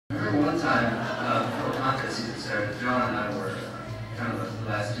remember one time, before the contest even started, John and I were kind of the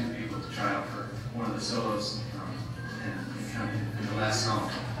last two people to try out for one of the solos in the last song.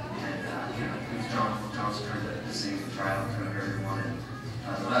 And it was John's turn to sing and try out kind of everyone. And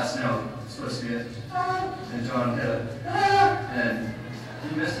the last note was supposed to be it, and John did it, and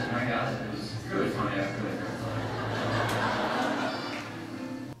he missed it, and I got it. It was really funny. I really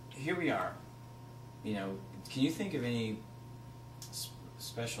Here we are. You know, can you think of any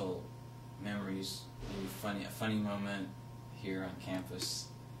special memories, maybe a funny moment here on campus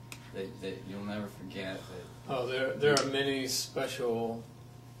that you'll never forget? Oh, there are many special,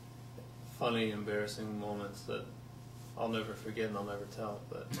 funny, embarrassing moments that I'll never forget and I'll never tell.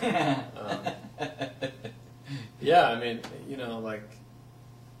 But yeah, I mean, you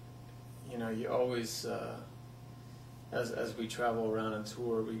always. As we travel around and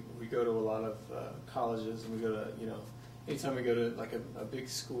tour, we go to a lot of colleges, and we go to, anytime we go to like a big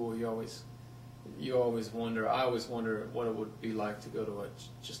school, you always wonder. I always wonder what it would be like to go to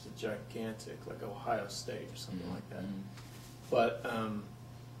just a gigantic like Ohio State or something like that. But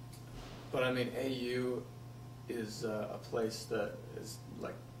I mean, AU is a place that is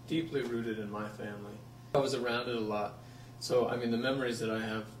like deeply rooted in my family. I was around it a lot, so I mean the memories that I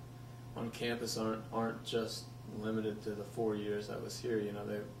have on campus aren't just limited to the 4 years I was here.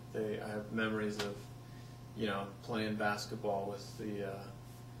 I have memories of, playing basketball with the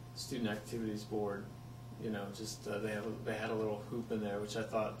student activities board. They had a little hoop in there, which I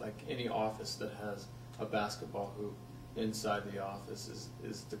thought like any office that has a basketball hoop inside the office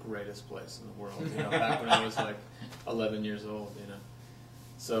is the greatest place in the world. Back when I was like 11 years old.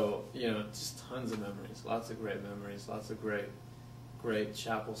 So just tons of memories, lots of great memories, lots of great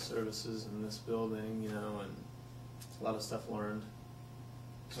chapel services in this building. And a lot of stuff learned.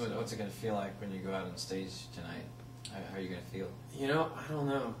 So what's it going to feel like when you go out on stage tonight? How are you going to feel? I don't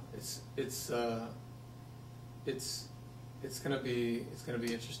know. It's going to be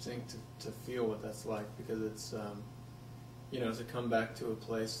interesting to feel what that's like, because it's to come back to a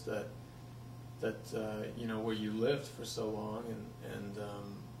place that where you lived for so long, and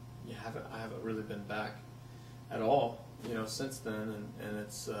I haven't really been back at all since then, and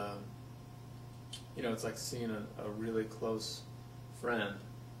it's it's like seeing a really close friend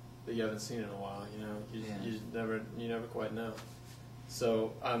that you haven't seen in a while. You never quite know.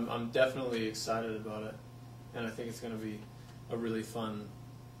 So I'm definitely excited about it, and I think it's going to be a really fun,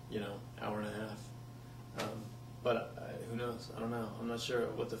 hour and a half. But who knows? I don't know. I'm not sure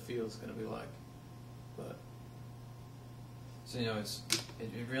what the feel is going to be like. But so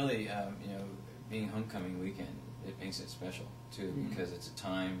it really being homecoming weekend, it makes it special too, because it's a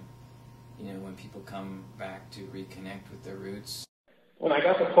time when people come back to reconnect with their roots. When I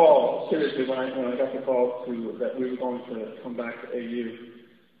got the call, seriously, when I got the call that we were going to come back to AU,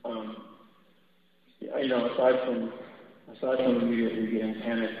 aside from immediately getting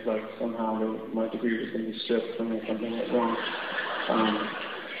panicked, like somehow my degree was going to be stripped from me if something went wrong,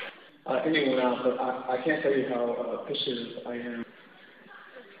 anyone else, but I can't tell you how appreciative I am.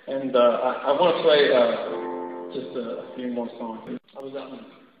 And I want to play just a few more songs. I was out in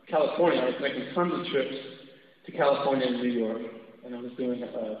California. I was making tons of trips to California and New York, and I was doing a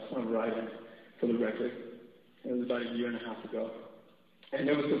ton of writing for the record. It was about a year and a half ago. And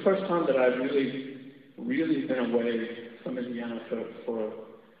it was the first time that I'd really been away from Indiana for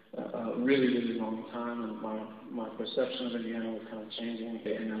a really long time, and my perception of Indiana was kind of changing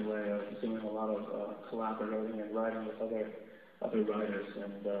in a way. I was doing a lot of collaborating and writing with other writers,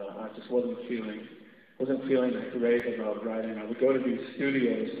 and I just wasn't feeling that great about writing. I would go to these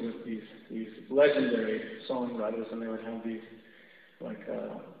studios with these legendary songwriters, and they would have these like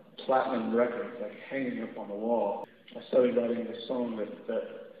platinum records like hanging up on the wall. I started writing this song that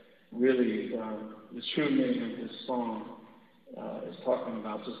really the true meaning of this song is talking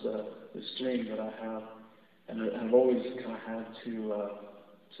about just this dream that I have, and I've always kind of had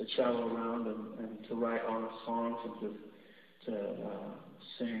to travel around and to write honest songs and to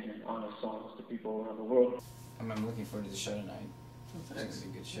sing honest songs to people around the world. I'm looking forward to the show tonight. Oh, thanks. It's a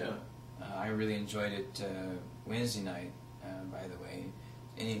good show. Yeah. I really enjoyed it Wednesday night, by the way.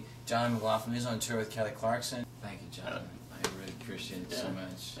 John McLaughlin is on tour with Kelly Clarkson. Thank you, John. I really appreciate it so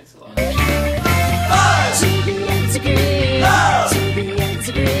much. Thanks a lot. To the nth degree. To the nth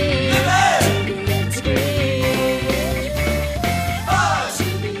degree. To the nth degree.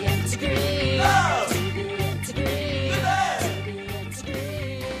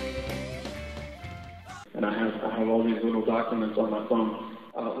 And I have all these little documents on my phone,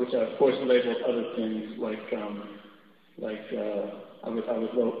 which I of course labeled other things I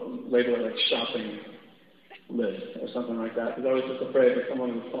would label it like shopping list or something like that, because I was just afraid that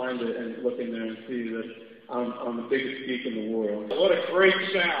someone would find it and look in there and see that I'm the biggest geek in the world. What a great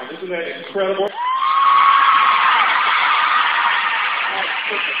sound. Isn't that incredible?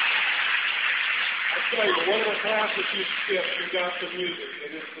 I tell you, one of the classes you skipped, you got the music,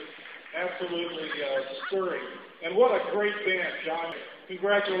 and it's absolutely stirring. And what a great band, John.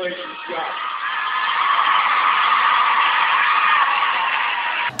 Congratulations, John.